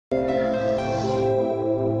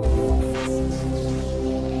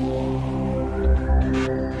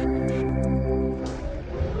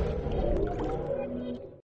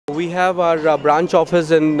We have our branch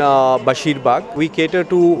office in Bashir Bagh. We cater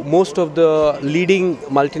to most of the leading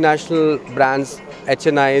multinational brands,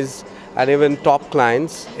 HNIs, and even top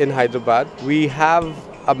clients in Hyderabad. We have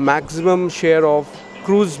a maximum share of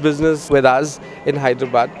cruise business with us in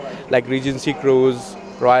Hyderabad, like Regency Cruise,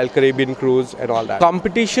 Royal Caribbean Cruise and all that.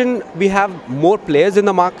 Competition, we have more players in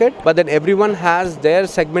the market, but then everyone has their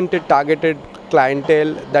segmented, targeted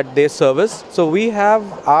clientele that they service. So we have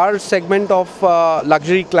our segment of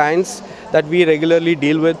luxury clients that we regularly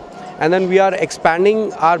deal with, and then we are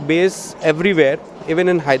expanding our base everywhere, even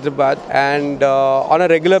in Hyderabad, and on a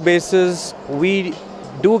regular basis we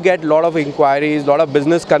do get a lot of inquiries, a lot of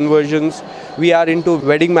business conversions. We are into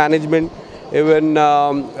wedding management. Even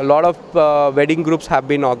a lot of wedding groups have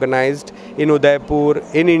been organized in Udaipur,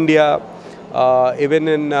 in India, even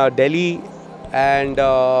in Delhi and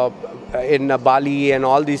in Bali and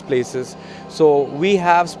all these places. So we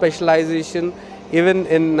have specialization even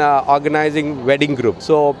in organizing wedding groups.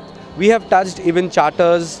 So we have touched even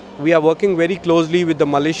charters. We are working very closely with the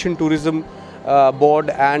Malaysian Tourism Board,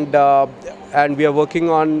 and we are working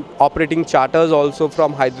on operating charters also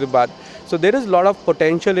from Hyderabad. So there is a lot of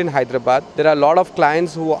potential in Hyderabad. There are a lot of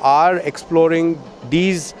clients who are exploring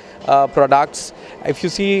these products. If you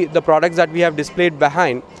see the products that we have displayed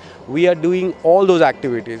behind, we are doing all those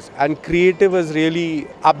activities, and creative is really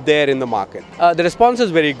up there in the market. The response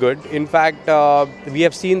is very good. In fact, we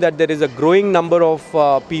have seen that there is a growing number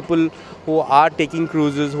of people who are taking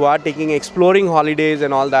cruises, who are taking exploring holidays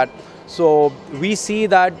and all that. So we see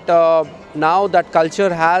that now that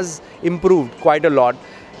culture has improved quite a lot,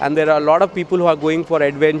 and there are a lot of people who are going for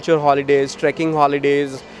adventure holidays, trekking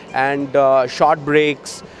holidays, and short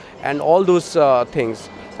breaks and all those things.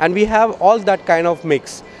 And we have all that kind of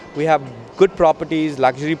mix. We have good properties,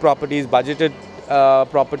 luxury properties, budgeted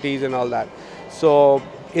properties and all that. So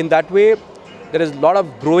in that way, there is a lot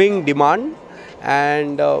of growing demand,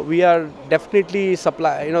 and we are definitely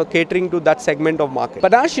catering to that segment of market.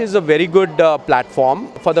 Panache is a very good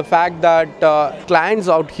platform for the fact that clients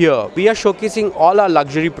out here, we are showcasing all our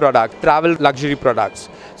luxury products, travel luxury products.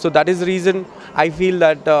 So that is the reason I feel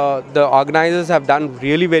that the organizers have done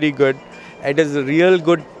really very good. It is a real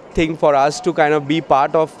good thing for us to kind of be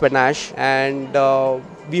part of Panache, and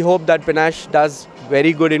we hope that Panache does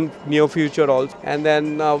very good in near future also, and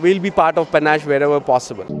then we'll be part of Panache wherever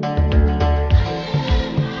possible.